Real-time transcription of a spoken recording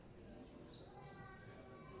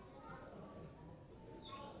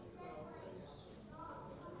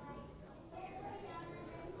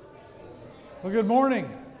Well, good morning.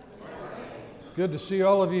 Good to see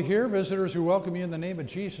all of you here, visitors who welcome you in the name of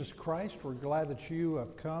Jesus Christ. We're glad that you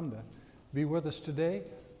have come to be with us today.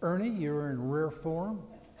 Ernie, you're in rare form.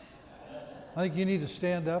 I think you need to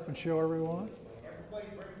stand up and show everyone. Everybody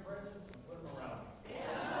bring presents and put them around.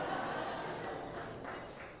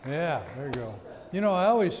 Yeah, there you go. You know, I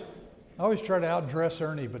always try to outdress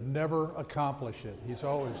Ernie, but never accomplish it. He's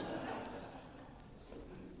always...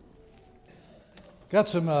 Got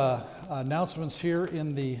some announcements here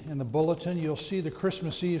in the bulletin. You'll see the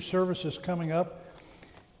Christmas Eve services coming up.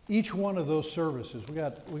 Each one of those services, we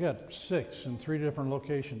got 6 in 3 different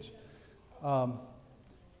locations,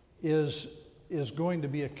 is going to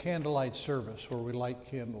be a candlelight service where we light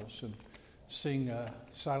candles and sing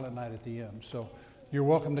Silent Night at the end. So you're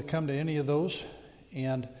welcome to come to any of those.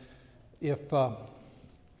 And if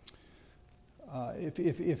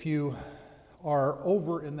you are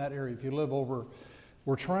over in that area, if you live over.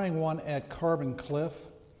 We're trying one at Carbon Cliff,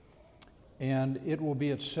 and it will be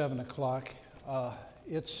at 7 o'clock.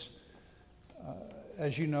 It's,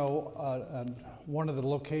 as you know, one of the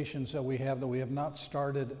locations that we have not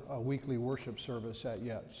started a weekly worship service at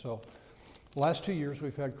yet. So the last 2 years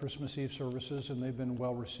we've had Christmas Eve services, and they've been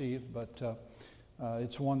well received, but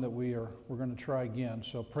it's one that we're going to try again.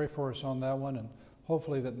 So pray for us on that one, and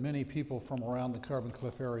hopefully that many people from around the Carbon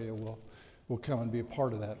Cliff area will come and be a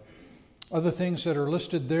part of that. Other things that are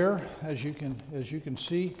listed there, as you can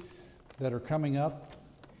see, that are coming up.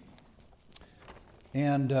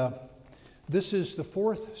 And this is the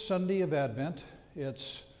 4th Sunday of Advent.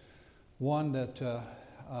 It's one that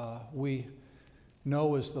we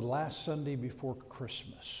know is the last Sunday before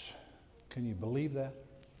Christmas. Can you believe that?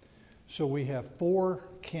 So we have 4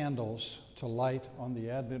 candles to light on the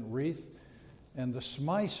Advent wreath, and the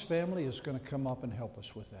Smice family is going to come up and help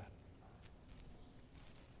us with that.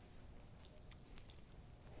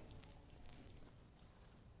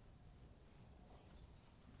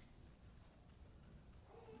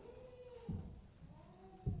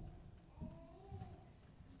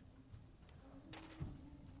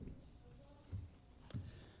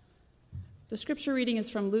 The scripture reading is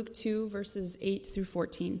from Luke 2, verses 8 through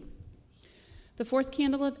 14. The 4th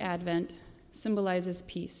candle of Advent symbolizes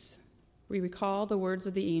peace. We recall the words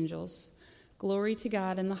of the angels, "Glory to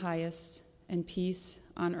God in the highest, and peace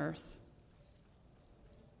on earth."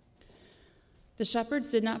 The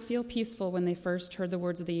shepherds did not feel peaceful when they first heard the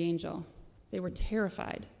words of the angel. They were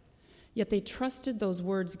terrified, yet they trusted those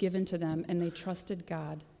words given to them, and they trusted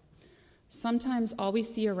God. Sometimes all we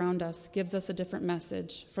see around us gives us a different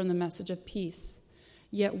message from the message of peace.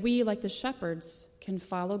 Yet we, like the shepherds, can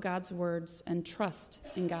follow God's words and trust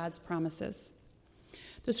in God's promises.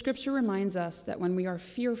 The scripture reminds us that when we are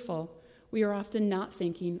fearful, we are often not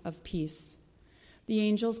thinking of peace. The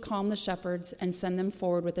angels calm the shepherds and send them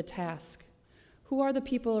forward with a task. Who are the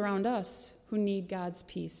people around us who need God's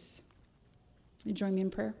peace? You join me in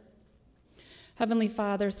prayer? Heavenly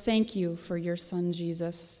Father, thank you for your Son,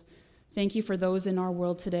 Jesus. Thank you for those in our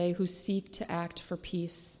world today who seek to act for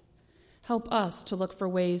peace. Help us to look for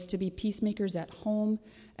ways to be peacemakers at home,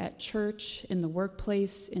 at church, in the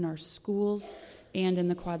workplace, in our schools, and in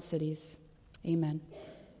the Quad Cities. Amen.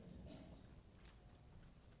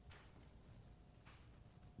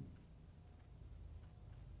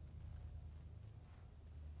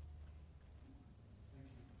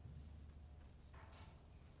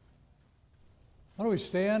 Why don't we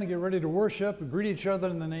stand and get ready to worship and greet each other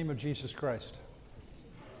in the name of Jesus Christ.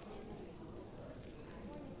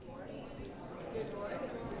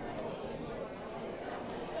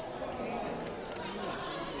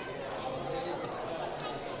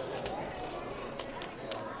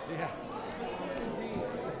 Yeah.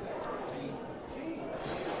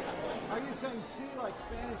 Are you saying C like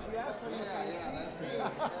Spanish yes? Or are you saying that's it.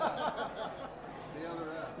 The other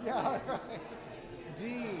F. Yeah, right. D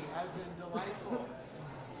as in delightful.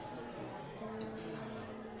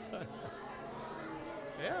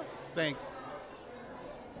 Yeah, thanks.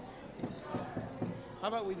 How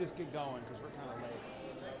about we just get going because we're kind of late.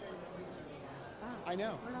 I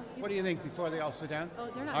know. What do you think before they all sit down? Oh,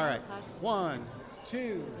 they're not all in right. class today. 1,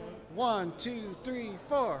 2, 1, 2, 3,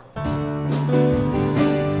 4.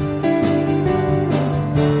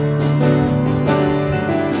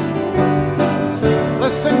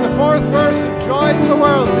 Let's sing the 4th verse of Joy to the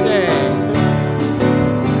World today.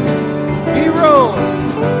 He rules.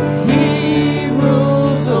 He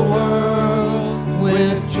rules the world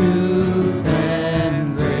with truth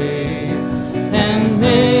and grace and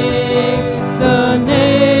makes the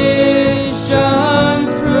nations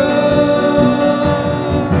through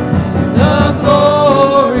the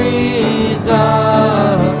glories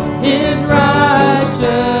of his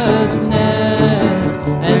righteousness.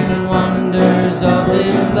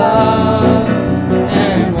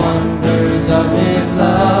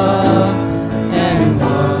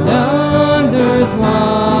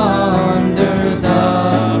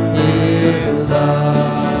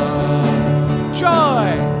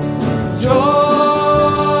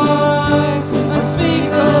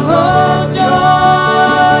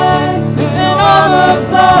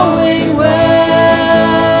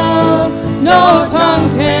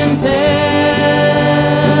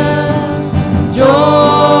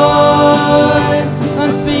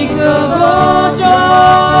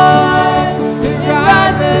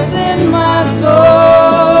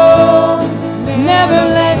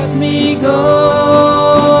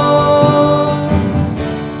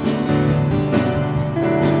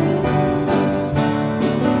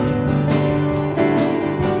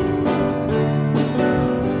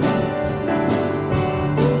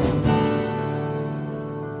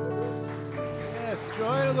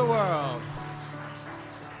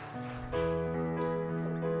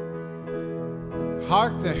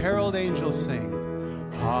 Hark the herald angels sing.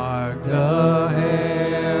 Hark the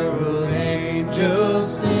herald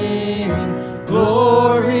angels sing,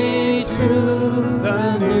 glory to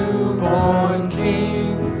the newborn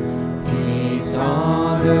King. Peace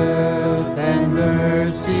on earth and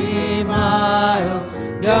mercy mild,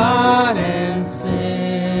 God and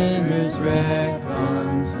sinners reconciled.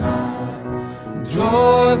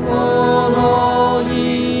 Joyful all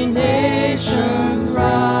ye nations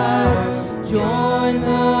rise, join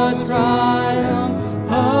the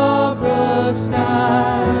triumph of the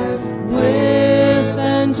skies, with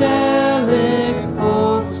angelic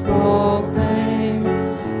hosts proclaim,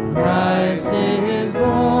 Christ is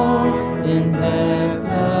born in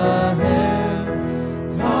Bethlehem.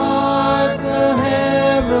 Hark the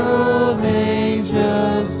herald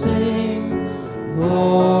angels sing,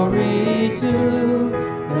 glory to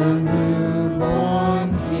the newborn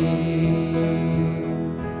King.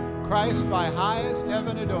 Christ by highest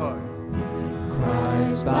heaven adored.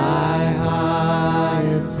 Christ by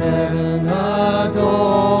highest heaven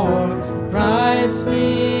adored, Christ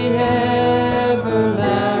the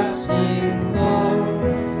everlasting Lord.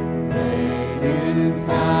 Late in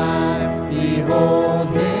time, behold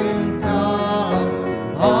him come,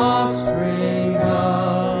 offspring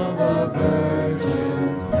of a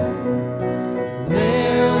virgin's womb.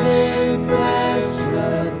 Veiled in flesh,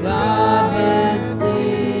 the Godhead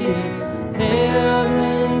see, hail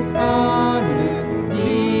incarnate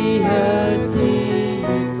deity,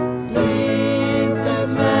 pleased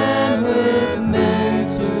as man with men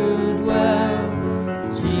to dwell.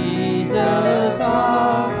 Jesus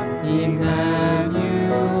our Emmanuel.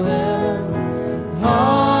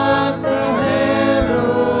 Hark the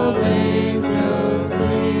herald angels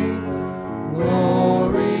sing,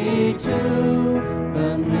 glory to the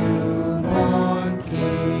newborn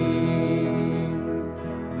King.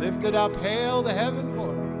 Lifted up, hail the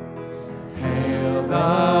heavenward. Hail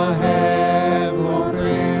the heavenly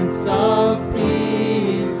Prince of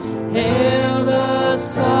Peace, hail the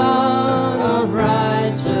Son of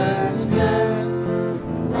Righteousness,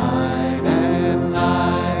 light and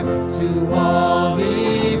life to all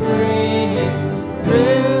he brings,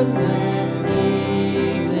 risen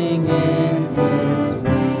evening in his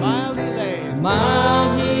wings. Mild he lays.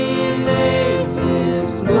 Mild he lays his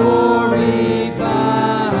glory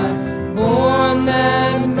by, born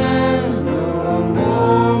that men no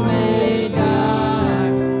more may die,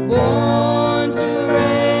 born to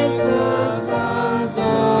raise the sons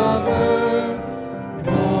of earth,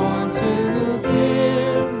 born to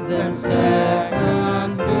give them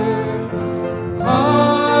second birth.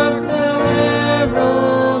 Hark the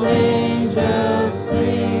herald angels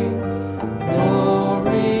sing,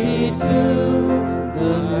 glory to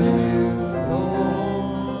the newborn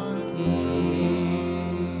King.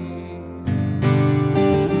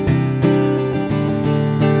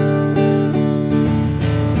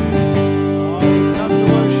 All who come to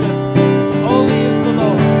worship, holy is the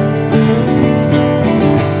Lord.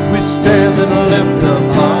 We stand and lift up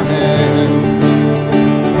our hands.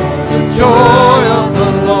 The joy of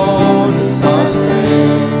the Lord is our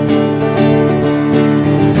strength.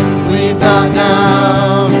 We bow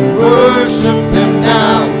down and worship him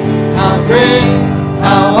now. How great,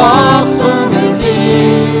 how awesome is he.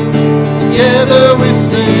 Together we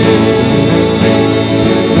sing.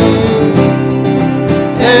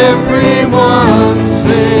 Everyone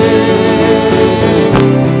sing.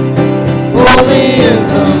 Holy is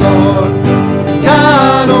the Lord,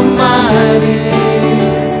 God Almighty.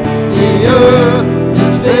 The earth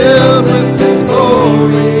is filled with his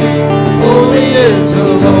glory. Holy is the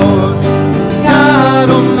Lord, God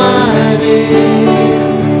Almighty.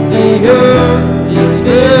 The earth is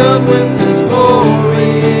filled with his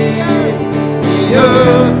glory. The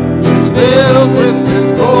earth is filled with his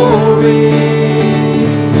glory.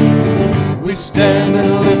 We stand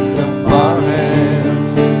and lift up our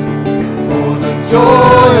hands, for the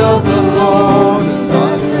joy of the Lord is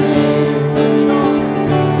our strength.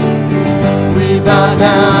 We bow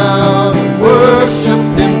down and worship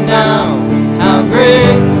him now. How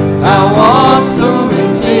great, how awesome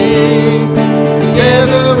is he.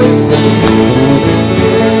 Together we sing.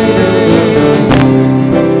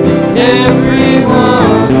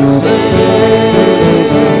 Everyone sing.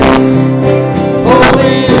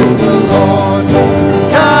 Holy is the Lord,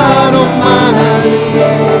 God Almighty.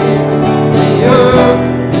 The earth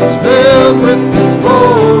is filled with his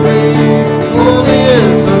glory. Holy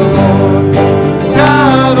is the Lord,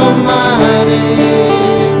 God Almighty.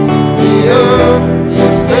 The earth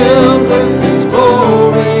is filled with his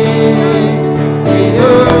glory. The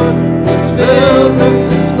earth is filled with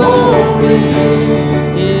his glory.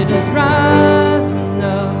 It is rising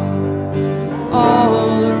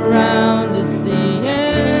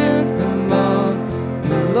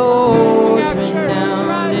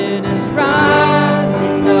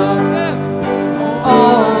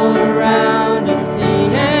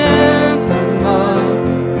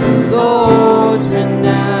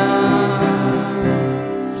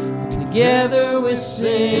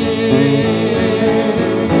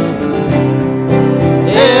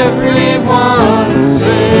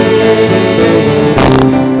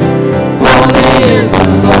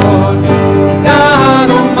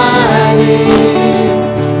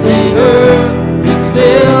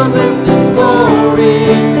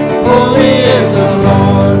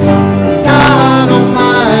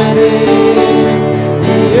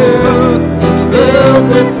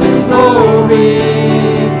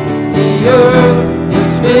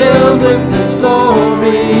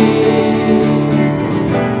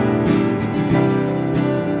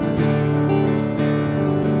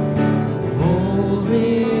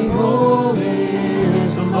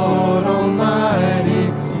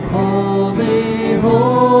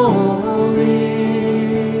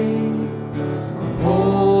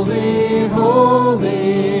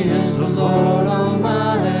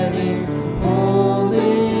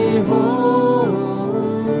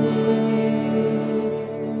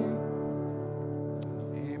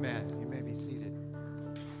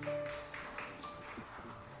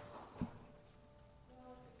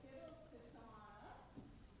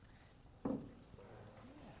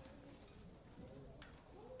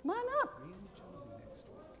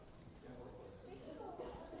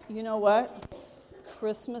You know what?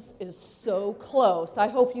 Christmas is so close. I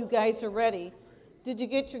hope you guys are ready. Did you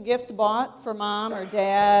get your gifts bought for mom or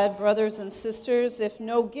dad, brothers and sisters? If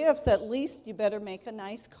no gifts, at least you better make a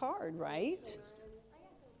nice card, right?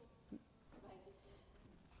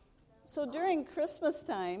 So during Christmas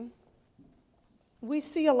time, we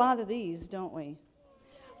see a lot of these, don't we?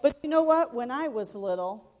 But you know what? When I was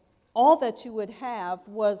little, all that you would have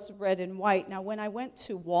was red and white. Now, when I went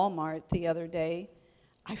to Walmart the other day,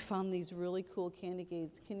 I found these really cool candy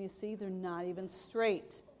canes. Can you see? They're not even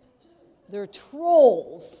straight. They're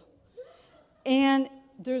trolls. And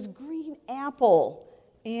there's green apple.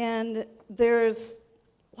 And there's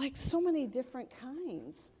like so many different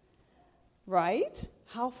kinds. Right?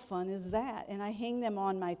 How fun is that? And I hang them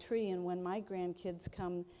on my tree, and when my grandkids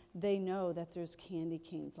come, they know that there's candy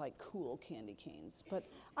canes, like cool candy canes. But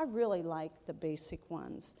I really like the basic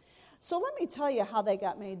ones. So let me tell you how they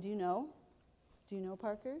got made. Do you know? Do you know,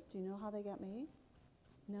 Parker? Do you know how they got made?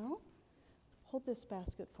 No? Hold this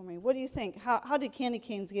basket for me. What do you think? How did candy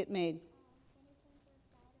canes get made?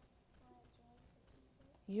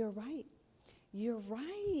 You're right. You're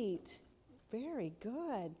right. Very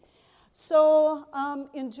good. So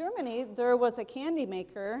in Germany, there was a candy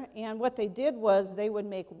maker, and what they did was they would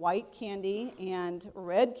make white candy and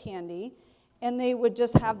red candy, and they would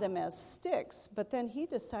just have them as sticks. But then he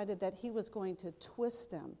decided that he was going to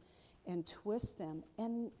twist them, and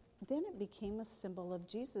then it became a symbol of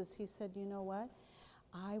Jesus. He said, you know what?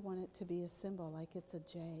 I want it to be a symbol, like it's a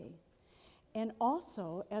J. And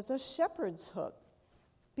also as a shepherd's hook,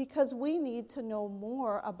 because we need to know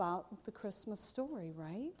more about the Christmas story,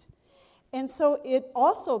 right? And so it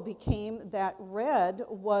also became that red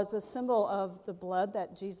was a symbol of the blood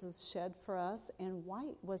that Jesus shed for us, and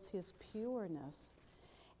white was his pureness.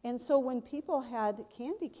 And so when people had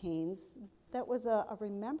candy canes, that was a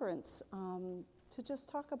remembrance to just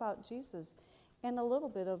talk about Jesus, and a little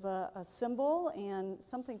bit of a symbol and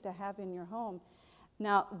something to have in your home.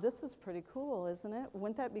 Now, this is pretty cool, isn't it?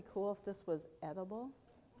 Wouldn't that be cool if this was edible?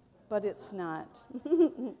 But it's not.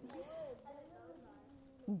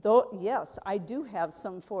 Though, yes, I do have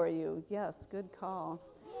some for you. Yes, good call.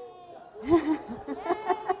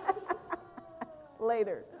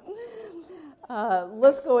 Later.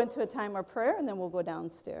 Let's go into a time of prayer, and then we'll go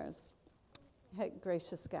downstairs. Hey,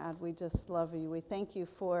 gracious God, we just love you. We thank you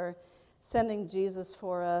for sending Jesus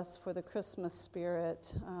for us, for the Christmas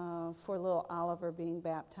spirit, for little Oliver being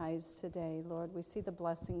baptized today. Lord, we see the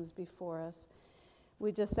blessings before us.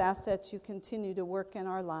 We just ask that you continue to work in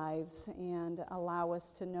our lives and allow us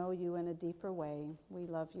to know you in a deeper way. We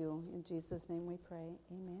love you. In Jesus' name we pray.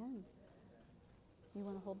 Amen. You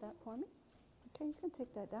want to hold that for me? Okay, you can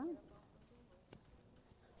take that down.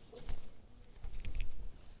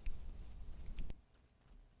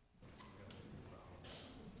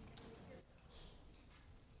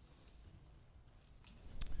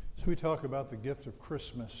 So we talk about the gift of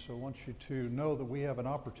Christmas. So I want you to know that we have an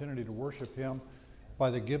opportunity to worship him by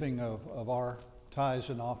the giving of our tithes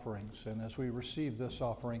and offerings. And as we receive this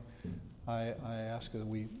offering, I ask that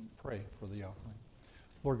we pray for the offering.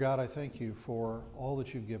 Lord God, I thank you for all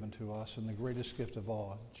that you've given to us and the greatest gift of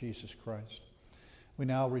all, Jesus Christ. We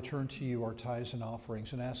now return to you our tithes and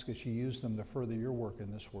offerings and ask that you use them to further your work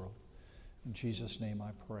in this world. In Jesus' name I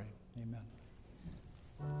pray. Amen.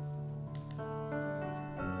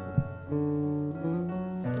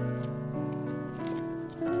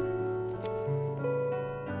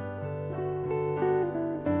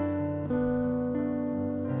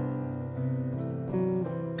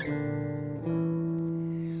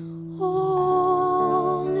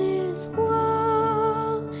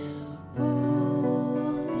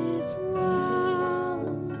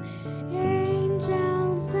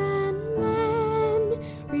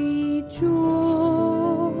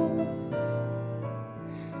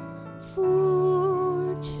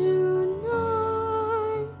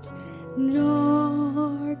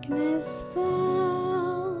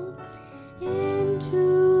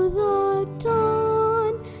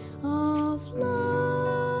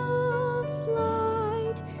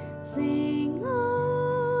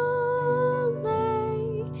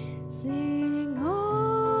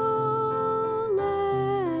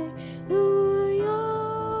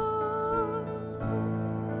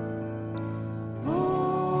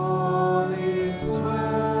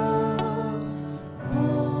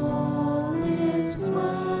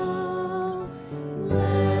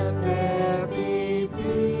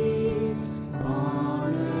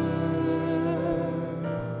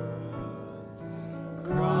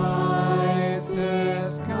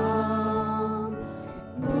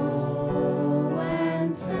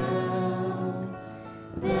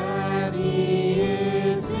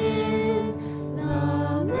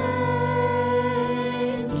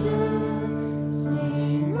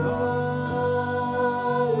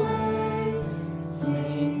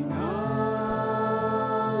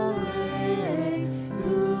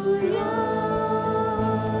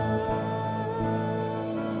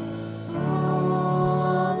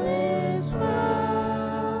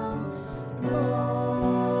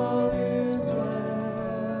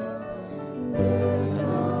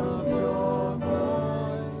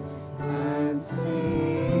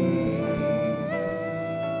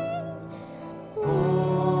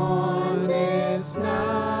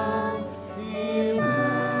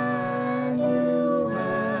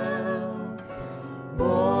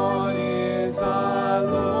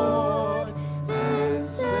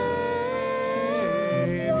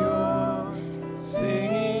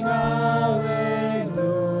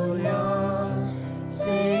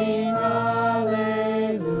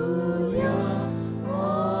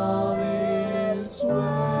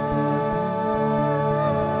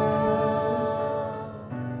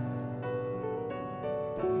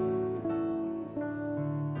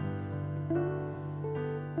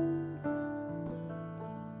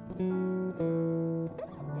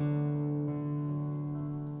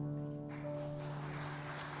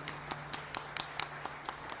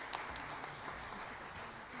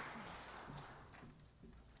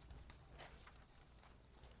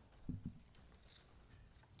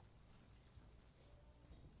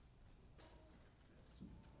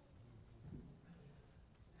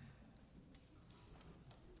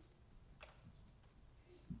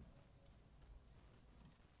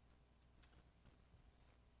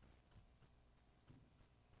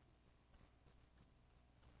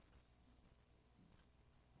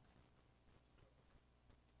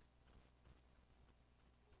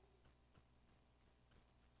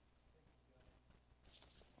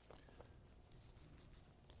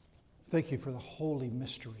 Thank you for the holy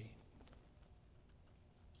mystery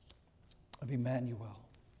of Emmanuel,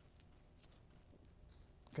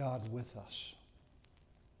 God with us.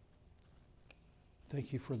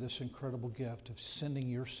 Thank you for this incredible gift of sending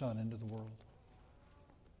your Son into the world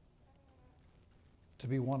to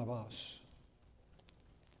be one of us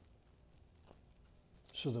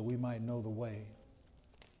so that we might know the way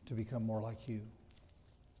to become more like you.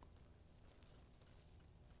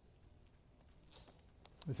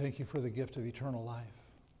 We thank you for the gift of eternal life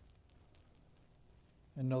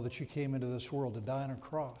and know that you came into this world to die on a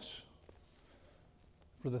cross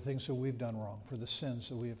for the things that we've done wrong, for the sins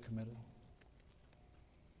that we have committed.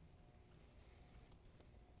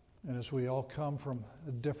 And as we all come from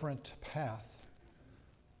a different path,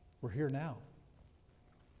 we're here now.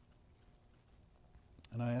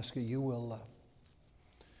 And I ask that you'll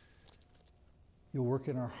work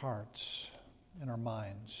in our hearts and our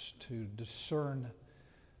minds to discern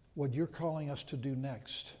what you're calling us to do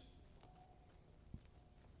next.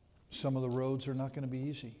 Some of the roads are not going to be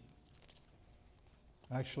easy.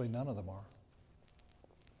 Actually, none of them are.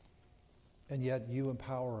 And yet you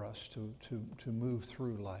empower us to move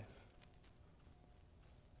through life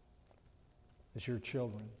as your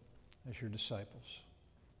children, as your disciples.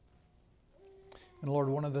 And Lord,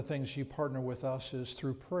 one of the things you partner with us is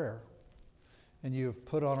through prayer. And you have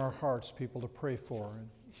put on our hearts people to pray for. And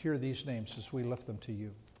hear these names as we lift them to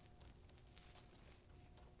you.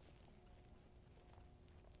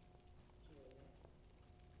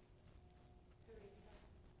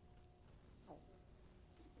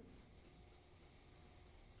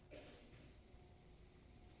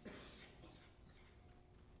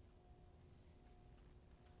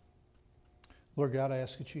 Lord God, I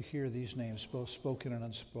ask that you hear these names, both spoken and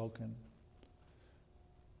unspoken,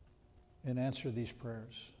 and answer these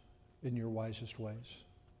prayers in your wisest ways.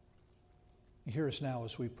 Hear us now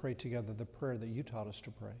as we pray together the prayer that you taught us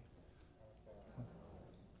to pray.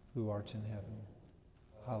 Who art in heaven,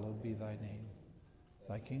 hallowed be thy name.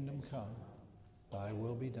 Thy kingdom come, thy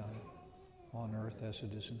will be done, on earth as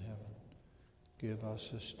it is in heaven. Give us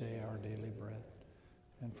this day our daily bread,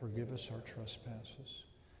 and forgive us our trespasses,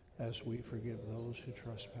 as we forgive those who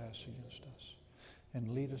trespass against us.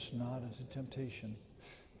 And lead us not into temptation,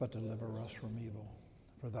 but deliver us from evil.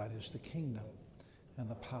 For thine is the kingdom, and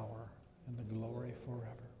the power, and the glory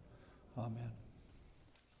forever. Amen.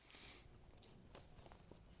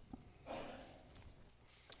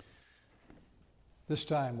 This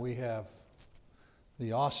time we have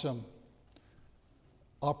the awesome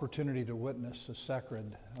opportunity to witness a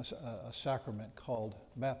sacrament called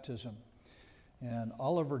baptism. And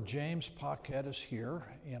Oliver James Paquette is here,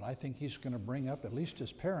 and I think he's going to bring up at least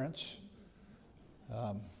his parents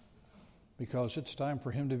because it's time for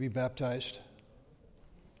him to be baptized.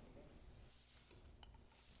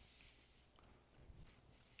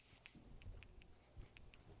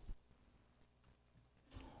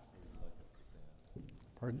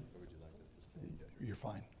 Pardon? Or would you like us to stand? You're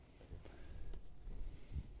fine.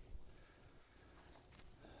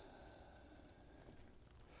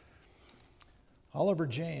 Oliver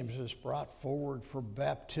James is brought forward for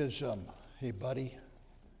baptism. Hey, buddy,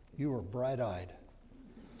 you are bright-eyed.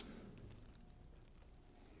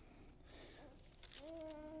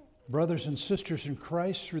 Brothers and sisters in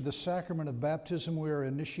Christ, through the sacrament of baptism, we are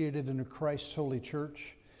initiated into Christ's holy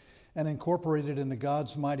church and incorporated into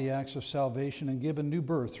God's mighty acts of salvation and given new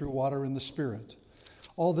birth through water and the Spirit.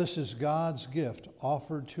 All this is God's gift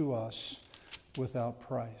offered to us without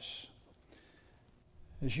price.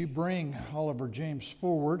 As you bring Oliver James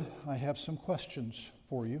forward, I have some questions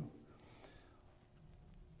for you.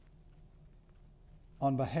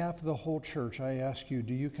 On behalf of the whole church, I ask you,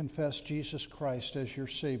 do you confess Jesus Christ as your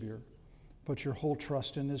Savior, put your whole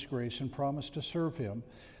trust in His grace, and promise to serve Him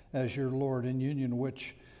as your Lord in union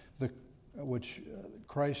which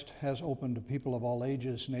Christ has opened to people of all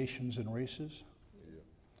ages, nations, and races? Yeah.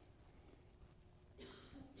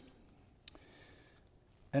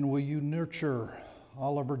 And will you nurture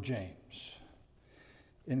Oliver James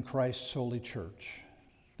in Christ's holy church,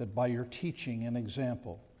 that by your teaching and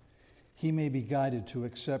example, he may be guided to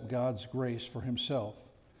accept God's grace for himself,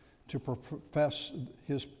 to profess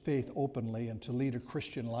his faith openly, and to lead a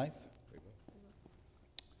Christian life?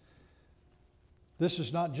 This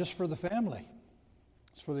is not just for the family.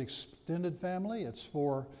 It's for the extended family. It's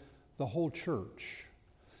for the whole church.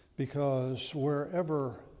 Because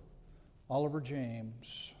wherever Oliver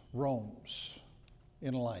James roams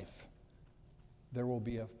in life, there will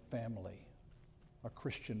be a family, a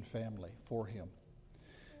Christian family for him.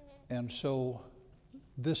 And so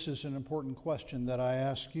this is an important question that I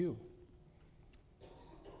ask you.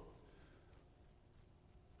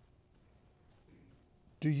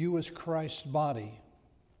 Do you, as Christ's body,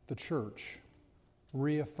 the church,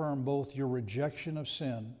 reaffirm both your rejection of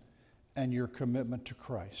sin and your commitment to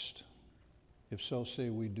Christ? If so,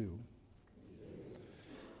 say we do.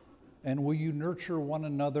 And will you nurture one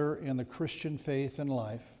another in the Christian faith and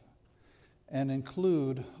life and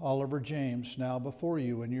include Oliver James now before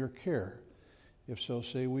you in your care? If so,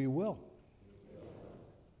 say we will.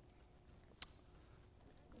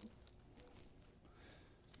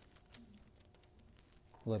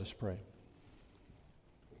 Let us pray.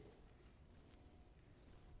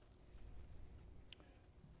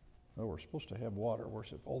 Oh, we're supposed to have water.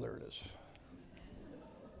 Where's it? Oh, there it is.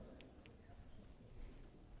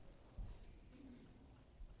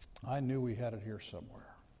 I knew we had it here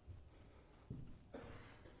somewhere.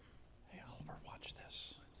 Hey, Oliver, watch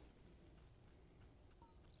this.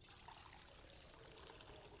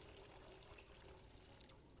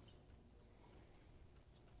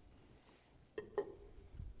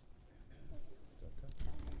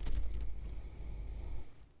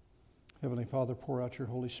 Heavenly Father, pour out your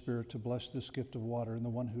Holy Spirit to bless this gift of water and the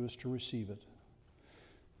one who is to receive it,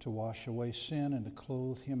 to wash away sin and to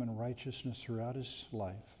clothe him in righteousness throughout his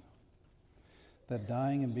life, that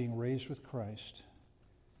dying and being raised with Christ,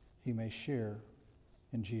 he may share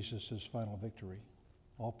in Jesus' final victory.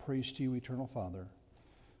 All praise to you, eternal Father,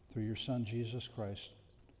 through your Son, Jesus Christ,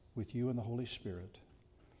 with you and the Holy Spirit,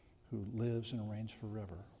 who lives and reigns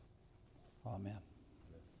forever. Amen.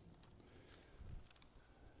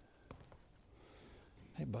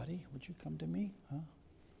 Hey, buddy, would you come to me? Huh?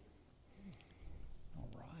 All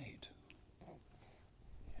right.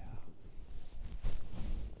 Yeah.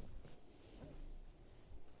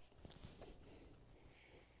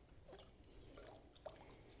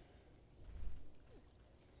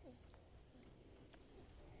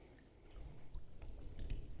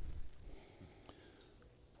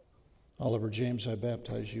 Oliver James, I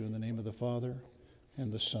baptize you in the name of the Father,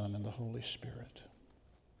 and the Son, and the Holy Spirit.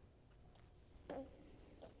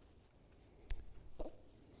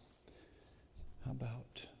 How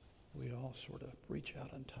about we all sort of reach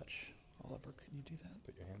out and touch? Oliver, can you do that?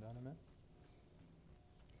 Put your hand on him, man.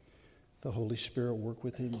 The Holy Spirit work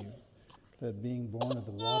within you, that being born of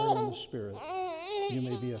the water and the Spirit, you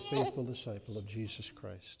may be a faithful disciple of Jesus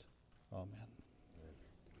Christ. Amen.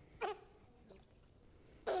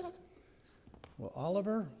 Well,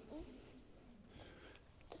 Oliver,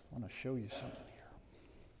 I want to show you something here.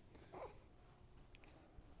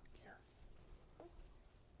 Here.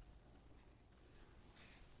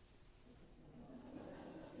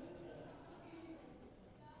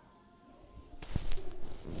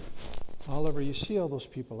 Oliver, you see all those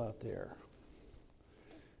people out there?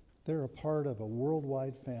 They're a part of a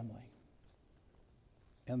worldwide family.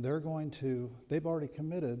 And they've already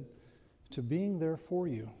committed to being there for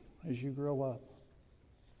you as you grow up.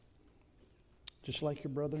 Just like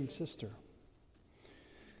your brother and sister.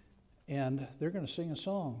 And they're going to sing a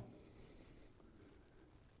song.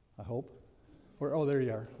 I hope. Oh, there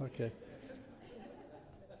you are. Okay.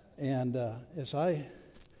 And as I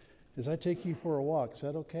take you for a walk, is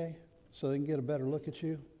that okay? So they can get a better look at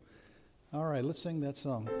you? All right, let's sing that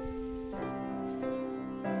song.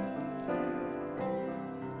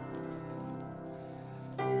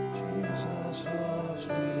 Jesus loves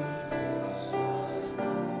me.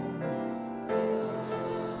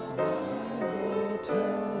 Bible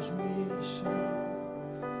tells me so.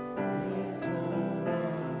 Little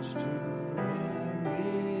ones to him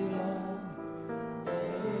belong.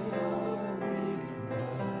 They are weak, but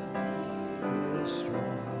he is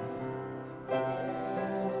strong.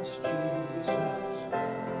 Yes, Jesus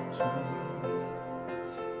loves me.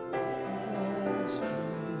 Yes,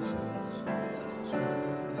 Jesus loves me.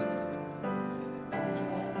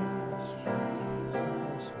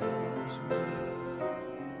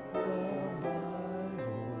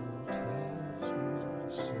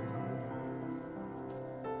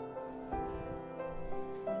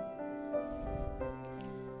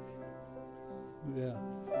 Yeah.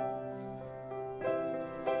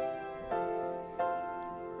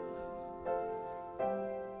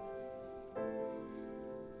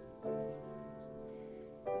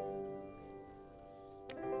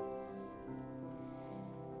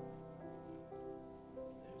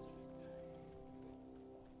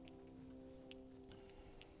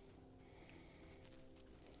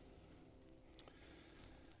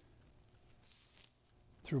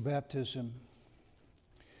 Through baptism,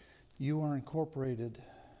 you are incorporated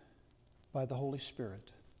by the Holy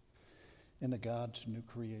Spirit into God's new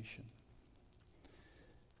creation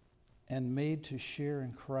and made to share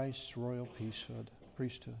in Christ's royal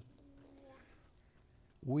priesthood.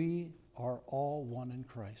 We are all one in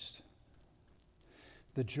Christ.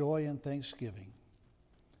 the joy and thanksgiving,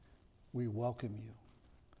 we welcome you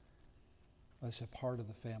as a part of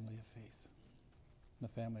the family of faith, the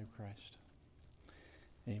family of Christ.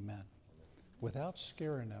 Amen. Without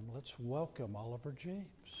scaring them, let's welcome Oliver James.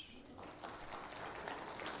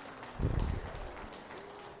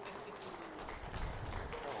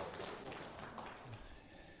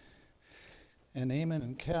 And Eamon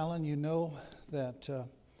and Callan, you know that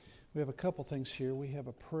we have a couple things here. We have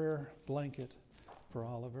a prayer blanket for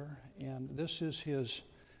Oliver, and this is his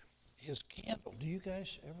candle. Do you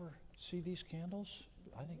guys ever see these candles?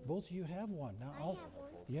 I think both of you have one. Now, I have one.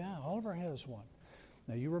 Yeah, Oliver has one.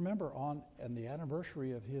 Now, you remember on the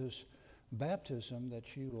anniversary of his baptism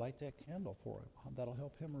that you light that candle for him. That'll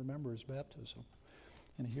help him remember his baptism.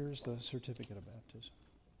 And here's the certificate of baptism.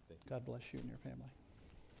 God bless you and your family.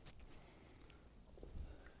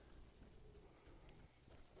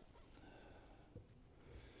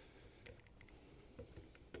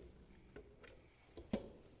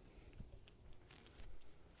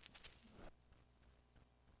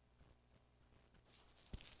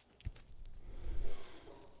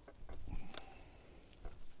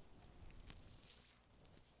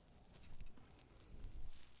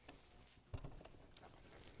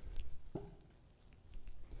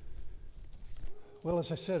 Well,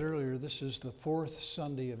 as I said earlier, this is the fourth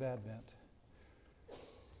Sunday of Advent.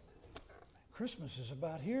 Christmas is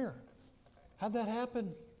about here. How'd that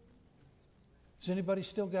happen? Has anybody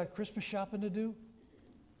still got Christmas shopping to do?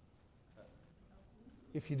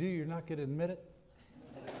 If you do, you're not going to admit it.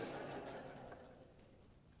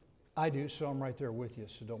 I do, so I'm right there with you,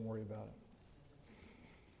 so don't worry about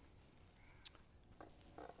it.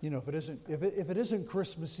 You know, if it isn't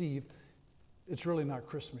Christmas Eve, it's really not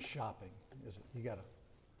Christmas shopping, is it? You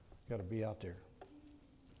gotta be out there.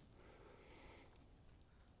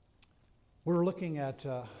 We're looking at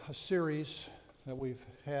a series that we've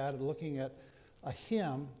had, looking at a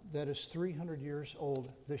hymn that is 300 years old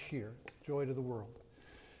this year, Joy to the World.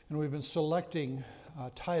 And we've been selecting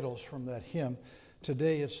titles from that hymn.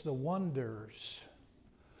 Today it's The Wonders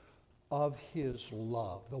of His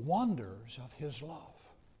Love. The Wonders of His Love.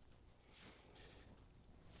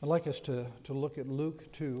 I'd like us to look at Luke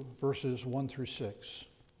 2, verses 1 through 6.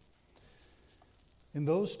 In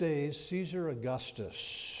those days, Caesar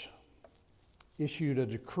Augustus issued a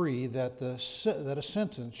decree that a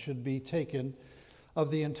sentence should be taken of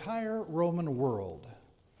the entire Roman world.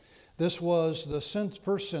 This was the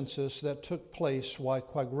first census that took place while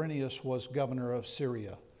Quirinius was governor of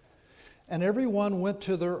Syria. And everyone went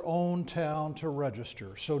to their own town to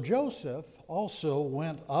register. So Joseph also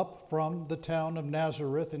went up from the town of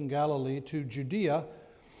Nazareth in Galilee to Judea,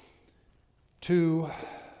 to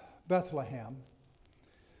Bethlehem,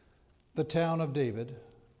 the town of David,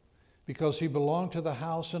 because he belonged to the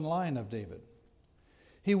house and line of David.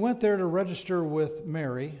 He went there to register with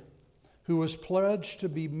Mary, who was pledged to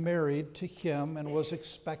be married to him and was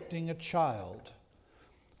expecting a child.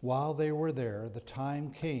 While they were there, the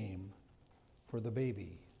time came for the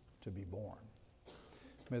baby to be born.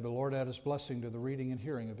 May the Lord add his blessing to the reading and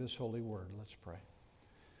hearing of his holy word. Let's pray.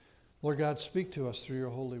 Lord God, speak to us through your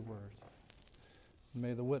holy word.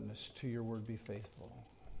 May the witness to your word be faithful.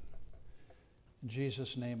 In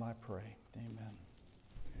Jesus' name I pray. Amen.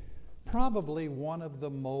 Probably one of the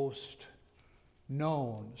most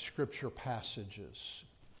known scripture passages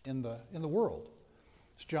in the world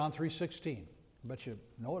is John 3:16. I bet you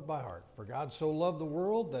know it by heart. For God so loved the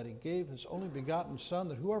world that he gave his only begotten Son,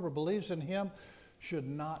 that whoever believes in him should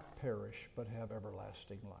not perish but have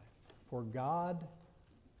everlasting life. For God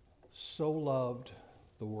so loved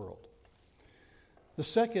the world. The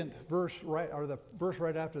second verse, the verse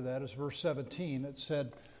right after that is verse 17. It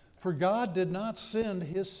said, for God did not send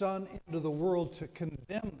his Son into the world to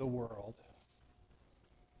condemn the world,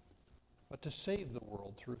 but to save the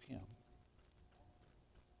world through him.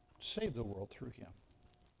 Save the world through him.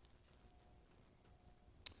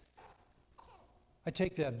 I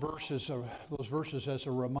take those verses as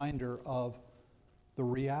a reminder of the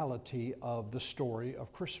reality of the story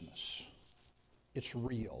of Christmas. It's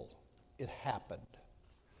real. It happened.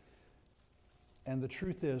 And the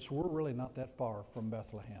truth is, we're really not that far from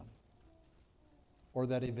Bethlehem or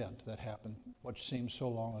that event that happened, which seems so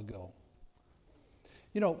long ago.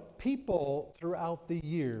 You know, people throughout the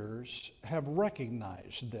years have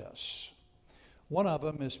recognized this. One of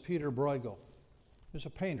them is Peter Bruegel. He was a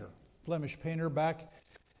painter, Flemish painter back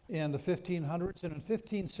in the 1500s. And in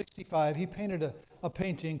 1565, he painted a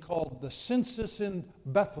painting called The Census in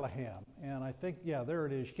Bethlehem. And I think, yeah, there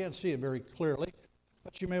it is. You can't see it very clearly,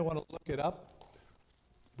 but you may want to look it up.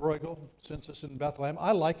 Bruegel, Census in Bethlehem.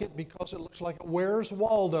 I like it because it looks like a Where's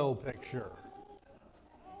Waldo picture.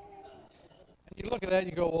 And you look at that and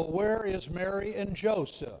you go, well, where is Mary and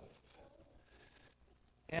Joseph?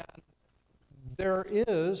 And there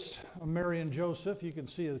is a Mary and Joseph. You can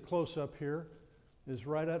see a close-up here. Is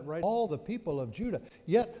right all the people of Judah.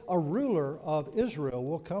 Yet a ruler of Israel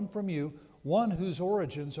will come from you, one whose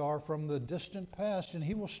origins are from the distant past, and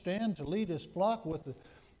he will stand to lead his flock with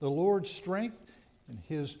the Lord's strength and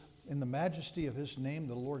in the majesty of his name,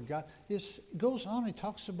 the Lord God. It goes on, he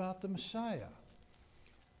talks about the Messiah.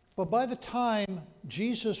 But by the time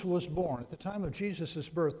Jesus was born, at the time of Jesus'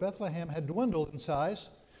 birth, Bethlehem had dwindled in size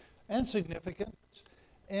and significance,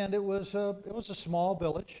 and it was a small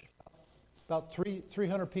village, about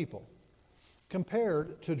 300 people,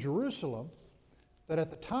 compared to Jerusalem, that at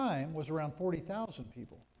the time was around 40,000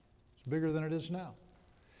 people. It's bigger than it is now.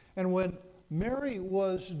 And when Mary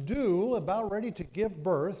was due, about ready to give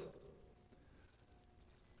birth,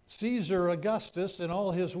 Caesar Augustus, in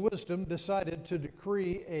all his wisdom, decided to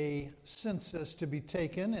decree a census to be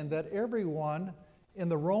taken, and that everyone in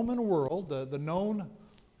the Roman world, the known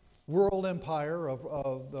world empire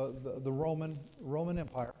of the Roman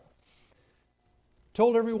Empire,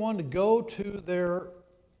 told everyone to go to their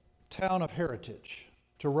town of heritage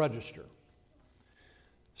to register.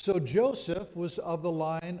 So Joseph was of the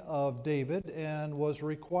line of David and was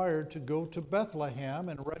required to go to Bethlehem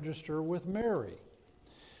and register with Mary.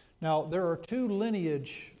 Now, there are two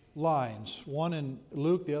lineage lines, one in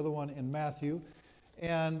Luke, the other one in Matthew.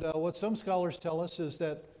 And what some scholars tell us is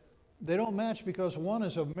that they don't match because one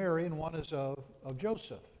is of Mary and one is of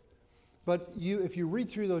Joseph. But if you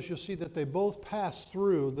read through those, you'll see that they both pass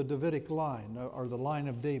through the Davidic line, or the line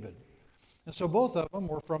of David. And so both of them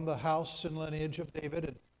were from the house and lineage of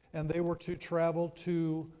David, and they were to travel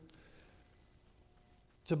to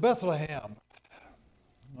Bethlehem.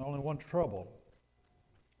 Only one trouble.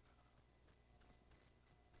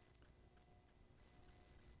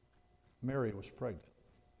 Mary was pregnant.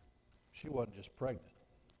 She wasn't just pregnant.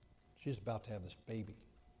 She's about to have this baby.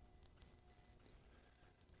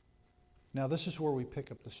 Now, this is where we pick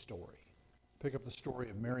up the story. Pick up the story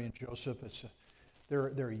of Mary and Joseph.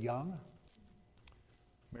 They're young.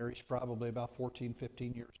 Mary's probably about 14,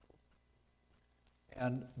 15 years old.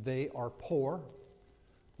 And they are poor.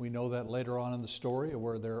 We know that later on in the story,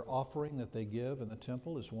 where their offering that they give in the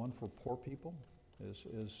temple is one for poor people,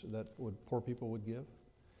 is that what poor people would give.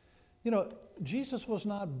 You know, Jesus was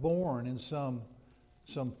not born in some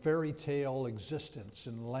fairy tale existence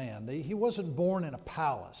in land. He wasn't born in a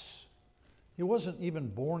palace. He wasn't even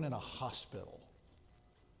born in a hospital.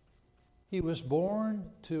 He was born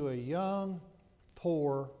to a young,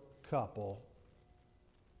 poor couple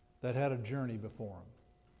that had a journey before him.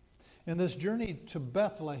 And this journey to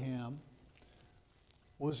Bethlehem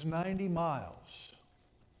was 90 miles.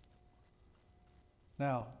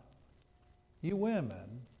 Now, you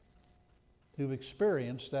women who've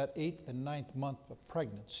experienced that 8th and 9th month of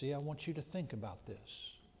pregnancy, I want you to think about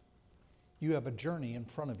this. You have a journey in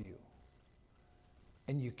front of you,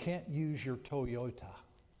 and you can't use your Toyota.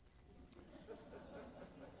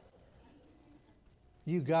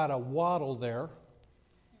 You got to waddle there,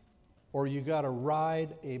 or you got to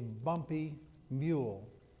ride a bumpy mule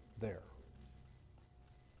there.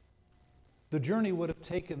 The journey would have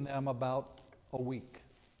taken them about a week,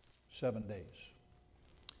 7 days.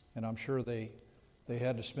 And I'm sure they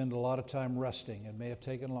had to spend a lot of time resting. It may have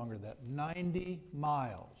taken longer than that. 90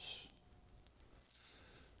 miles.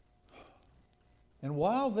 And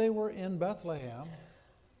while they were in Bethlehem,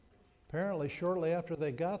 apparently shortly after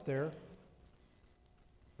they got there,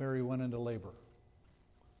 Mary went into labor.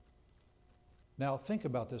 Now think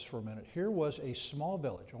about this for a minute. Here was a small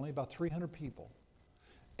village, only about 300 people.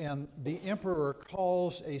 And the emperor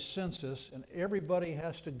calls a census, and everybody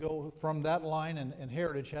has to go from that line and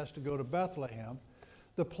heritage has to go to Bethlehem.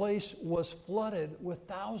 The place was flooded with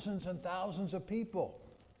thousands and thousands of people.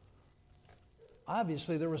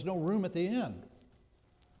 Obviously, there was no room at the inn.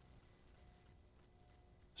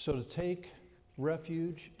 So to take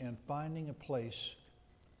refuge and finding a place,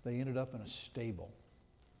 they ended up in a stable.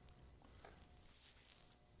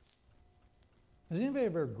 Has anybody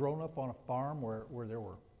ever grown up on a farm where there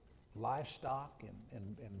were livestock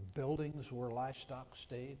and buildings where livestock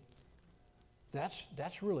stayed?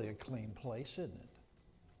 That's really a clean place, isn't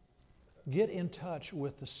it? Get in touch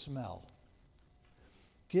with the smell.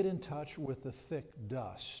 Get in touch with the thick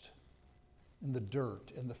dust and the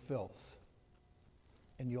dirt and the filth,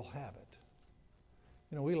 and you'll have it.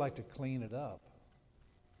 You know, we like to clean it up.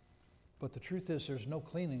 But the truth is, there's no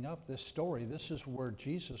cleaning up this story. This is where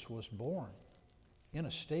Jesus was born, in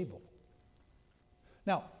a stable.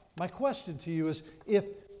 Now, my question to you is,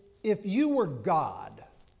 if you were God,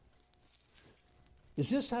 Is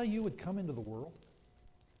this how you would come into the world?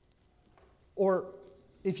 Or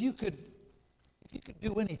if you could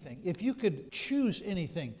do anything, if you could choose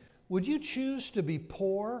anything, would you choose to be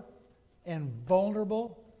poor and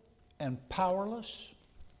vulnerable and powerless?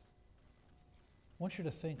 I want you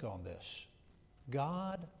to think on this.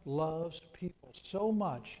 God loves people so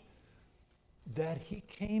much that He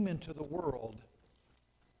came into the world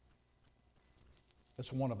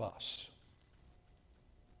as one of us.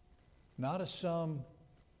 Not as some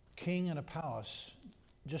king in a palace,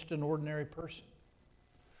 just an ordinary person.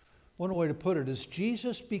 One way to put it is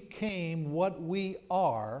Jesus became what we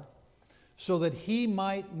are so that He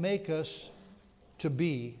might make us to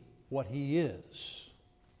be what He is.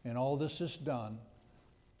 And all this is done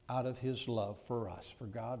out of His love for us. For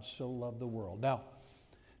God so loved the world. Now,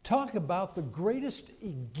 talk about the greatest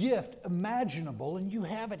gift imaginable, and you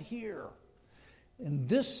have it here. In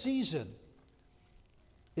this season,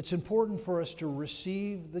 it's important for us to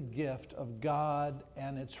receive the gift of God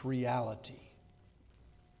and its reality.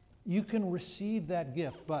 You can receive that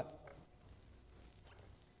gift, but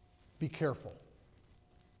be careful.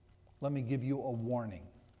 Let me give you a warning.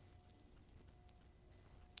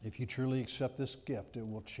 If you truly accept this gift, it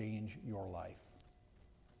will change your life.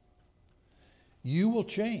 You will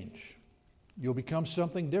change. You'll become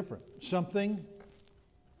something different, something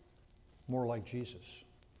more like Jesus.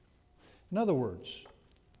 In other words,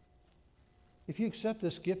 if you accept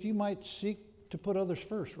this gift, you might seek to put others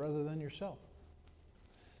first rather than yourself.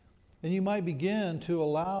 And you might begin to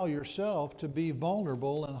allow yourself to be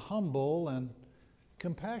vulnerable and humble and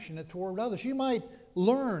compassionate toward others. You might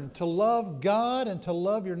learn to love God and to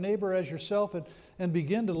love your neighbor as yourself and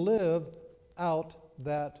begin to live out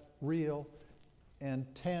that real and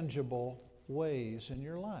tangible ways in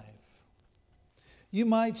your life. You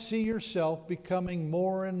might see yourself becoming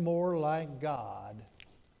more and more like God,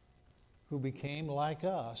 who became like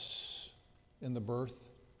us in the birth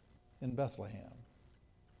in Bethlehem.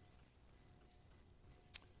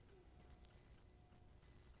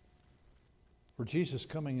 For Jesus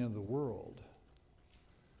coming into the world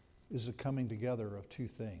is a coming together of two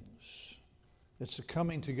things. It's a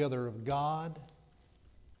coming together of God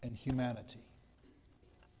and humanity.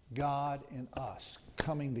 God and us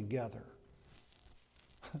coming together.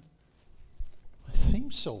 It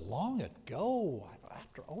seems so long ago,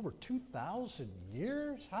 after over 2,000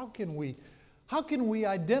 years. How can we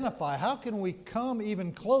identify? How can we come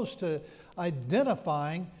even close to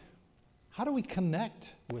identifying? How do we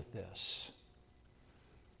connect with this?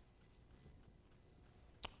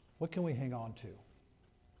 What can we hang on to?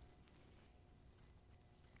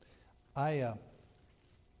 I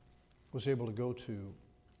was able to go to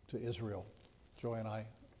Israel, Joy and I,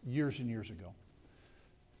 years and years ago,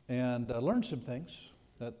 and learned some things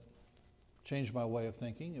that changed my way of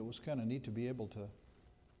thinking. It was kind of neat to be able to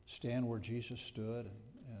stand where Jesus stood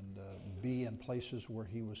and be in places where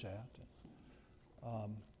He was at.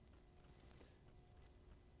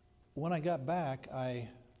 When I got back, I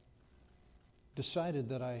decided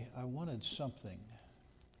that I wanted something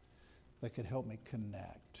that could help me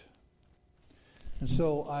connect. And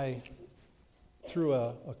so I, through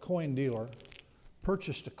a coin dealer,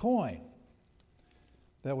 purchased a coin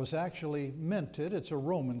that was actually minted. It's a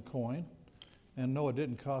Roman coin, and no, it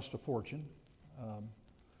didn't cost a fortune.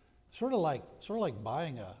 Sort of like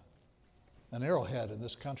buying an arrowhead in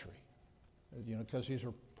this country, because these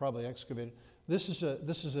are probably excavated. This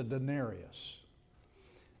is a denarius.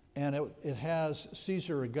 And it has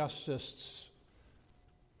Caesar Augustus'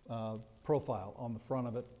 profile on the front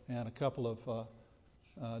of it, and a couple of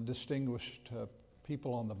distinguished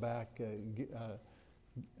people on the back,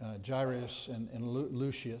 Jairus and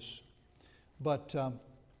Lucius. But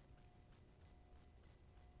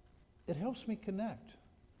it helps me connect.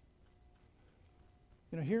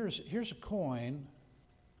 Here's a coin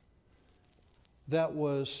that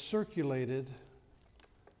was circulated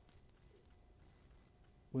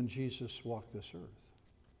when Jesus walked this earth.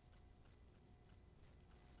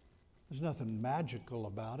 There's nothing magical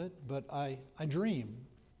about it, but I dream,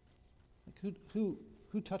 like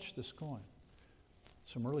who touched this coin?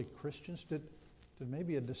 Some early Christians? Did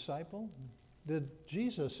maybe a disciple? Did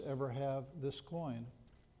Jesus ever have this coin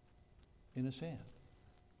in his hand?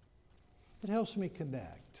 It helps me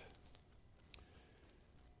connect.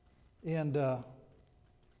 And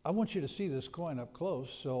I want you to see this coin up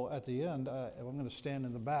close, so at the end, I'm going to stand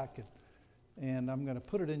in the back and I'm going to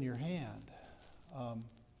put it in your hand.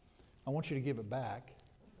 I want you to give it back.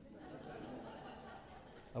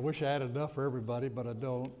 I wish I had enough for everybody, but I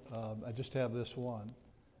don't. I just have this one.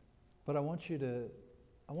 But I want you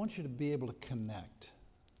to be able to connect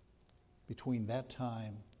between that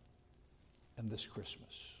time and this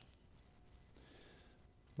Christmas.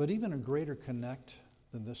 But even a greater connect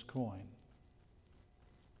than this coin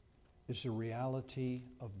is the reality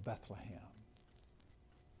of Bethlehem,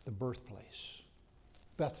 the birthplace.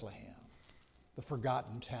 Bethlehem, the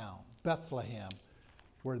forgotten town. Bethlehem,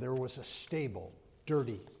 where there was a stable,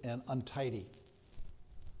 dirty and untidy.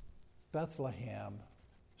 Bethlehem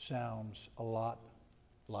sounds a lot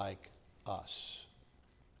like us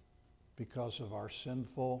because of our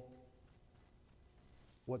sinful,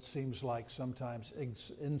 what seems like sometimes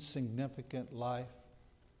insignificant life,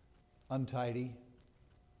 untidy,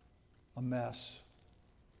 a mess.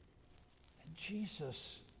 And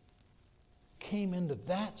Jesus came into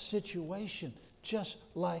that situation just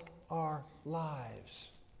like our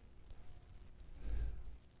lives.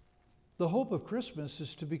 The hope of Christmas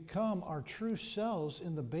is to become our true selves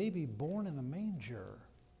in the baby born in the manger.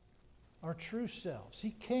 Our true selves.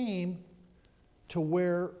 He came to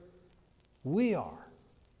where we are.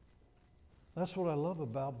 That's what I love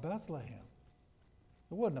about Bethlehem.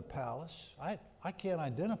 It wasn't a palace. I can't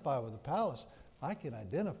identify with a palace. I can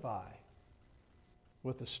identify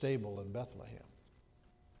with the stable in Bethlehem.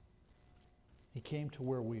 He came to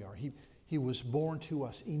where we are. He was born to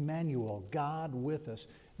us. Emmanuel, God with us.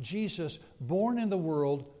 Jesus, born in the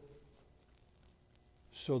world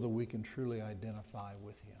so that we can truly identify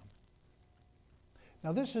with Him.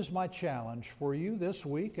 Now, this is my challenge for you this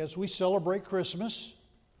week as we celebrate Christmas.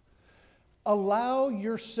 Allow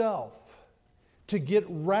yourself to get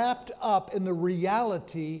wrapped up in the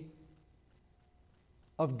reality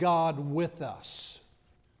of God with us.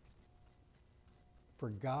 For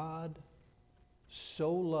God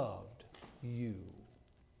so loved you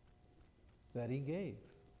that He gave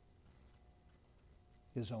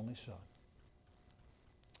His only Son.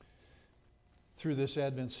 Through this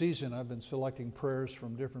Advent season, I've been selecting prayers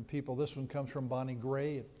from different people. This one comes from Bonnie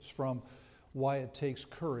Gray. It's from Why It Takes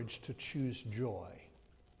Courage to Choose Joy.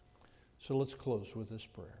 So let's close with this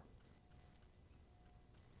prayer.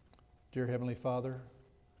 Dear Heavenly Father,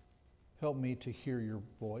 help me to hear your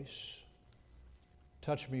voice.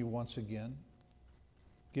 Touch me once again.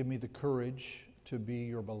 Give me the courage to be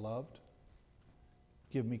your beloved.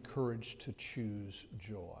 Give me courage to choose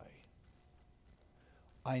joy.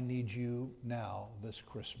 I need you now this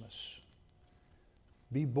Christmas.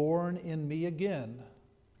 Be born in me again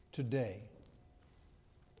today.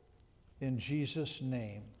 In Jesus'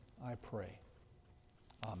 name I pray.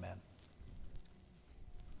 Amen.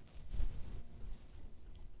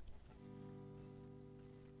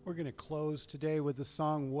 We're going to close today with the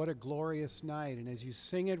song, What a Glorious Night. And as you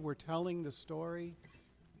sing it, we're telling the story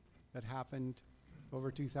that happened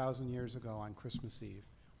over 2,000 years ago on Christmas Eve.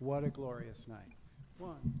 What a glorious night.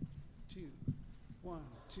 1, 2, 1,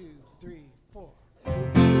 2, 3, 4.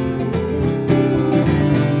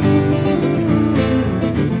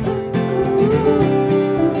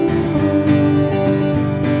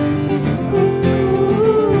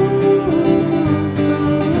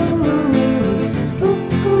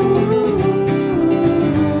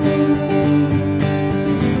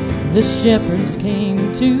 The shepherds came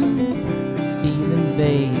to see the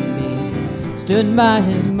baby, stood by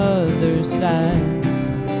his mother's side.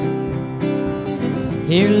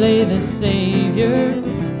 Here lay the Savior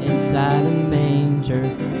inside a manger.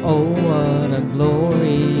 Oh, what a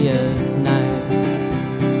glorious night.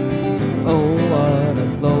 Oh, what a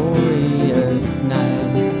glorious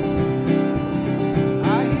night.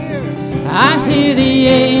 I hear the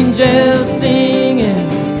angels singing,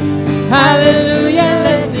 hallelujah,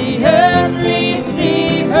 let the earth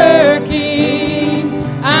receive her King.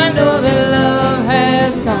 I know that love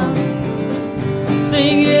has come.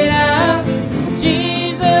 Sing it out,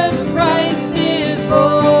 Jesus Christ is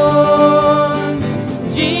born.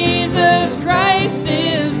 Jesus Christ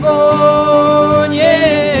is born,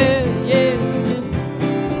 yeah, yeah.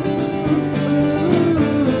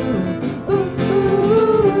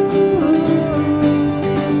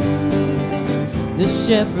 The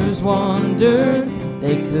shepherds wandered,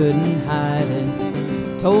 they couldn't hide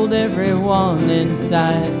it, told everyone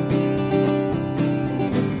inside.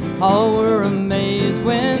 All were amazed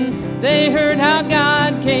when they heard how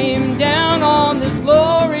God came down on this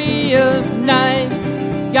glorious night.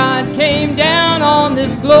 God came down on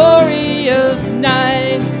this glorious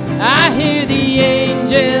night. I hear the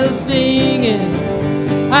angels singing,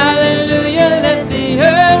 hallelujah, let the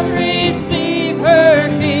earth receive her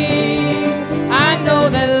King. I know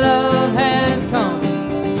that love has come.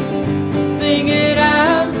 Sing it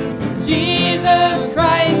out, Jesus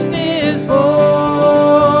Christ is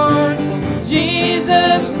born.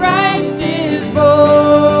 Jesus Christ is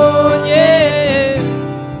born, yeah.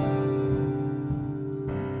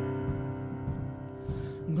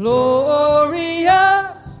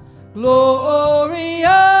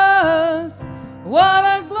 glorious, what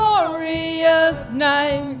a glorious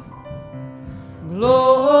night.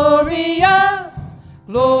 Glorious,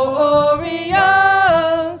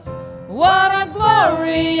 glorious, what a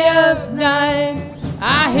glorious night.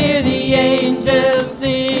 I hear the angels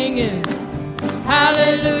singing,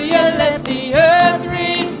 hallelujah, let the earth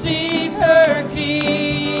receive her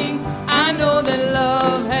King. I know that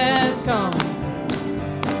love has come.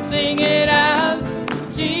 Sing it out,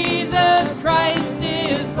 Jesus Christ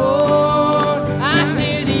is born. I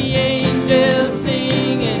hear the angels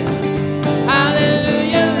singing,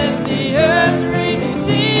 hallelujah, let the earth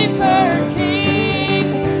receive her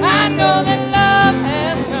King. I know that love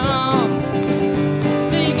has come.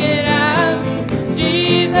 Sing it out,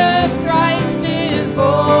 Jesus Christ is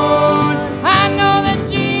born. I know that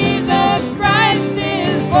Jesus Christ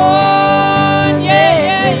is born. Yeah,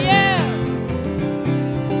 yeah, yeah.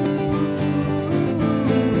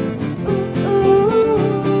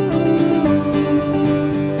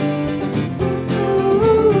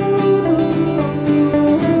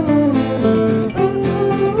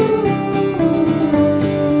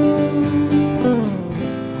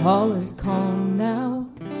 All is calm now,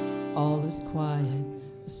 all is quiet,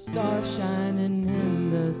 a star shining in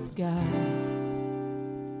the sky.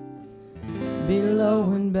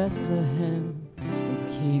 Below in Bethlehem, the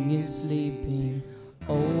King is sleeping.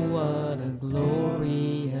 Oh, what a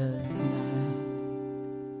glorious night.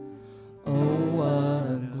 Oh, what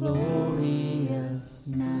a glorious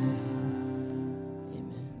night.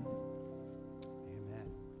 Amen. Amen.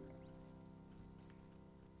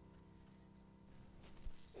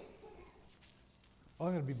 Well,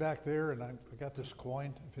 I'm going to be back there, and I got this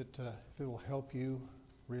coin. If it will help you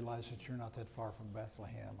realize that you're not that far from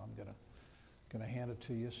Bethlehem, I'm going to hand it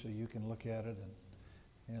to you so you can look at it,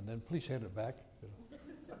 and then please hand it back.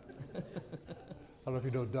 I don't know if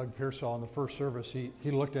you know Doug Pearsall in the first service. He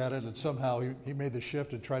looked at it, and somehow he made the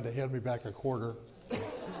shift and tried to hand me back a quarter.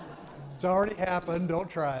 It's already happened. Don't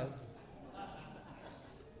try it.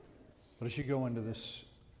 But as you go into this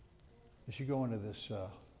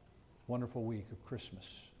wonderful week of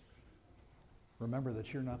Christmas, remember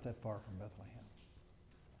that you're not that far from Bethlehem.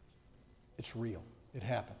 It's real. It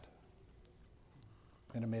happened.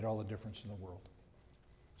 And it made all the difference in the world.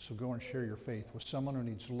 So go and share your faith with someone who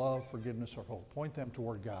needs love, forgiveness, or hope. Point them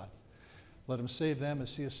toward God. Let him save them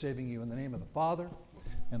as he is saving you. In the name of the Father,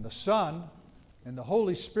 and the Son, and the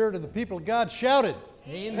Holy Spirit, and the people of God shouted,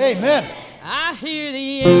 Amen. Amen. I hear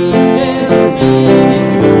the angels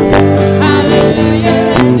singing, hallelujah,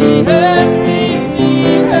 let the earth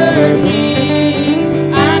receive her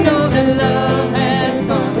King. I know that love has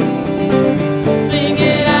come. Sing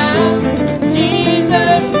it out,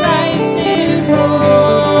 Jesus Christ is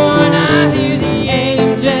born. I hear the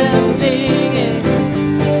angels singing,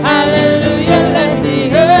 hallelujah, let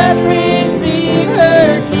the earth receive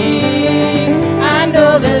her King. I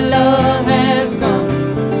know that love has come.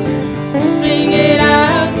 Sing it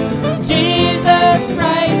out, Jesus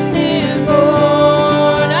Christ is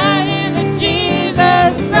born. I hear that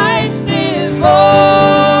Jesus Christ is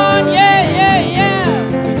born. Yeah, yeah, yeah.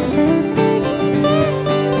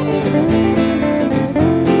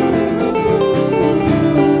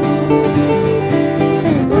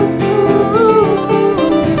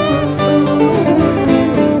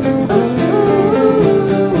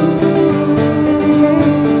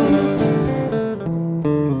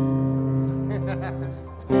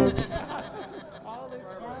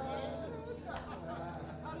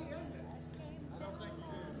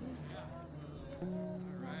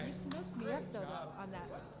 You messed me up though on that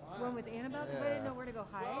one with Annabelle because I didn't know where to go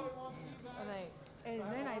hide. I'm like, and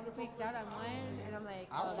then I squeaked out on one, and I'm like,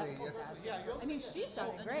 oh, that's so bad. I mean, she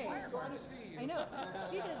sounded great. I know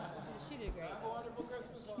she did great.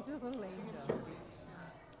 She's a little angel.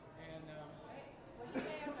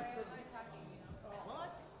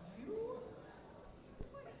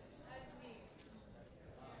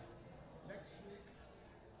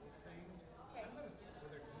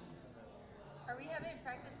 Are we having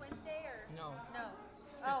practice Wednesday or? No. No.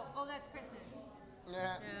 Oh, that's Christmas.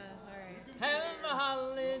 Yeah, all right. Have a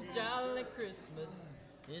holly jolly Christmas.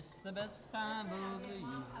 It's the best time of the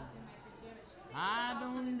year. I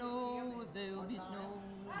don't know if there'll be snow,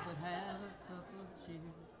 but have a